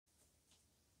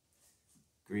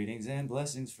Greetings and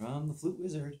blessings from the Flute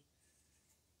Wizard.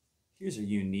 Here's a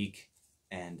unique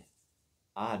and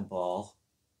oddball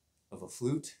of a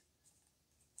flute.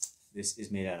 This is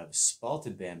made out of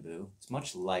spalted bamboo. It's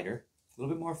much lighter, a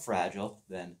little bit more fragile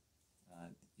than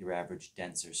your average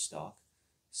denser stalk.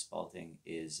 Spalting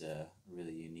is a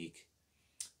really unique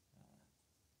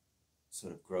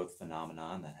sort of growth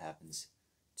phenomenon that happens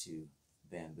to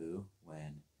bamboo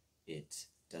when it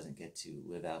doesn't get to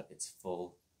live out its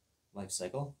full life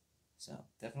cycle. So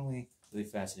definitely really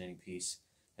fascinating piece.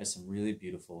 Has some really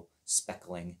beautiful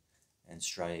speckling and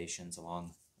striations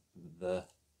along the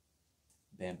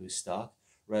bamboo stalk.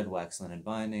 Red wax linen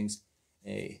bindings,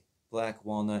 a black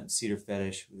walnut and cedar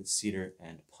fetish with cedar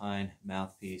and pine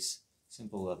mouthpiece,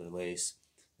 simple leather lace.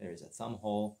 There's a thumb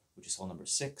hole, which is hole number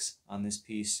 6 on this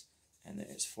piece, and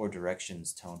there's 4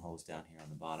 directions tone holes down here on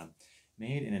the bottom.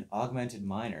 Made in an augmented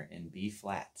minor in B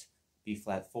flat. B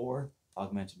flat 4,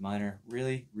 augmented minor,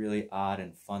 really, really odd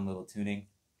and fun little tuning.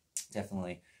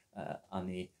 Definitely on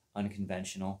the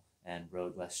unconventional and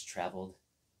road less traveled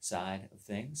side of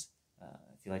things.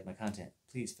 If you like my content,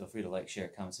 please feel free to like, share,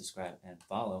 comment, subscribe, and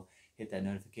follow. Hit that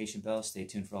notification bell. Stay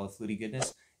tuned for all the fluty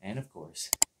goodness. And of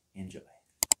course, enjoy.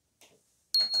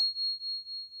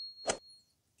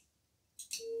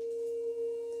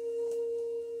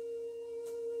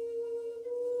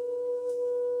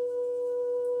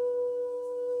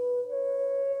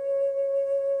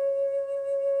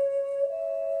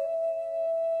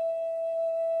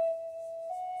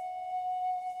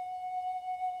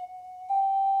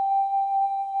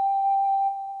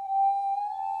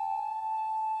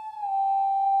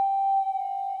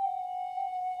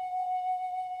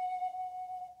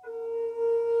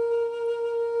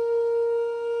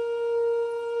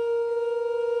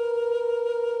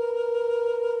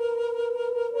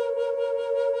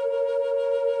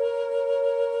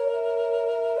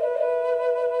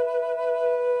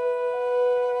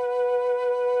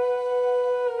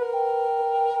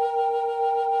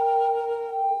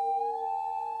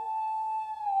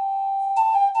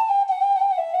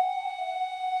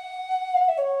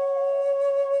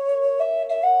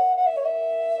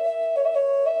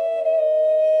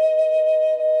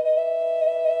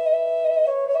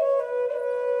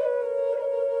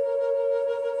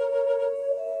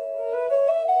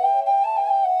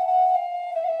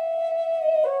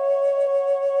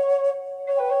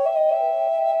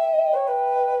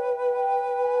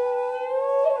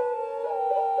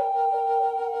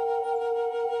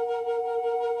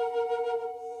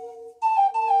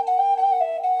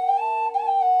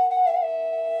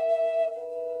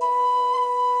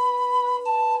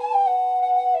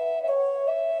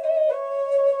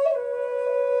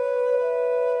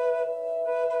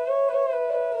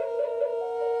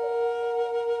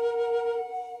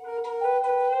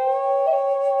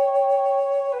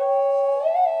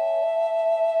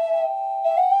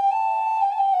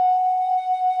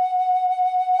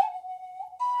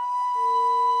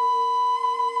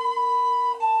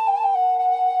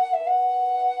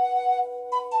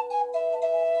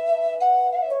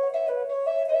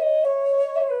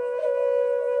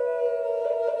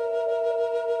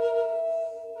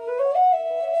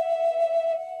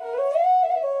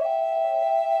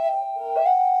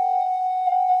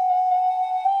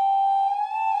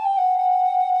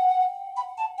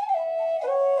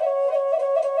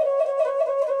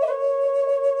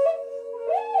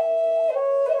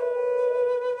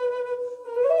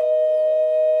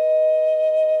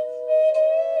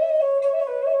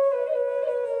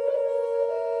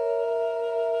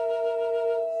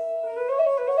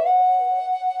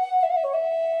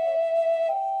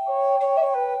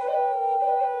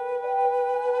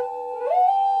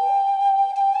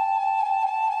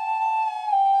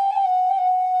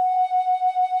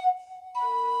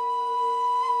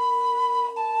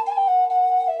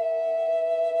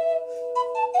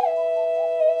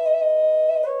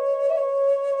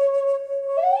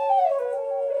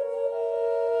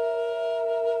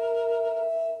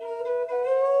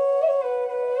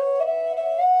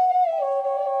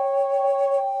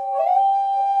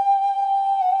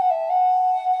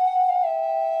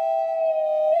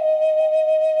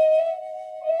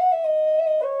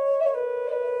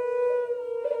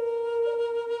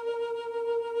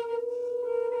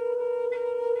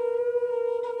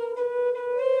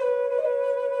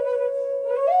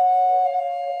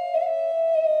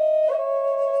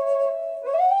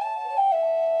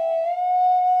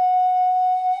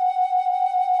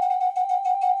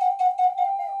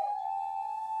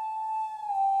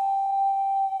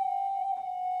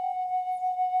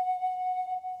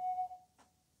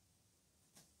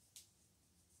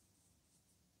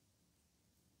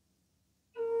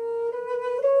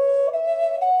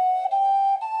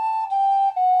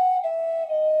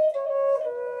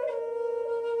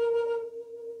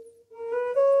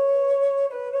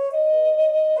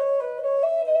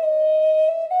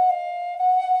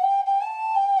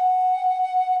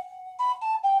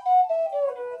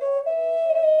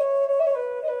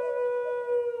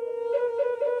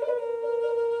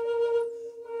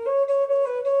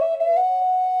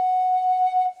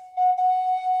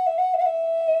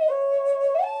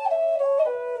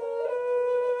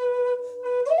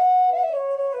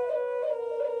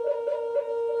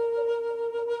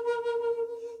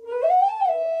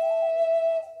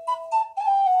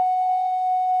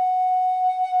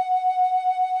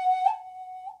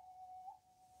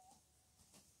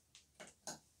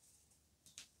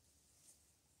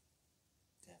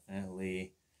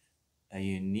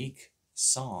 unique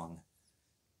song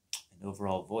and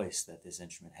overall voice that this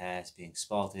instrument has being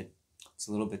spalted. It's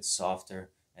a little bit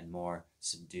softer and more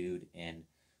subdued in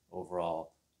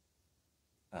overall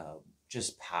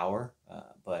just power,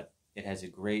 but it has a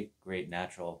great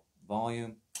natural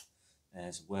volume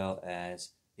as well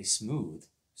as a smooth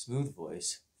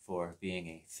voice for being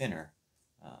a thinner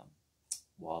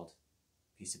walled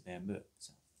piece of bamboo.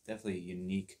 So definitely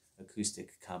unique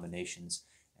acoustic combinations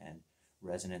and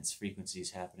resonance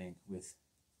frequencies happening with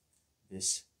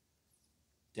this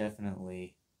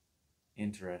definitely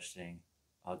interesting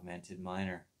augmented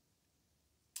minor.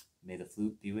 May the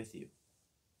flute be with you.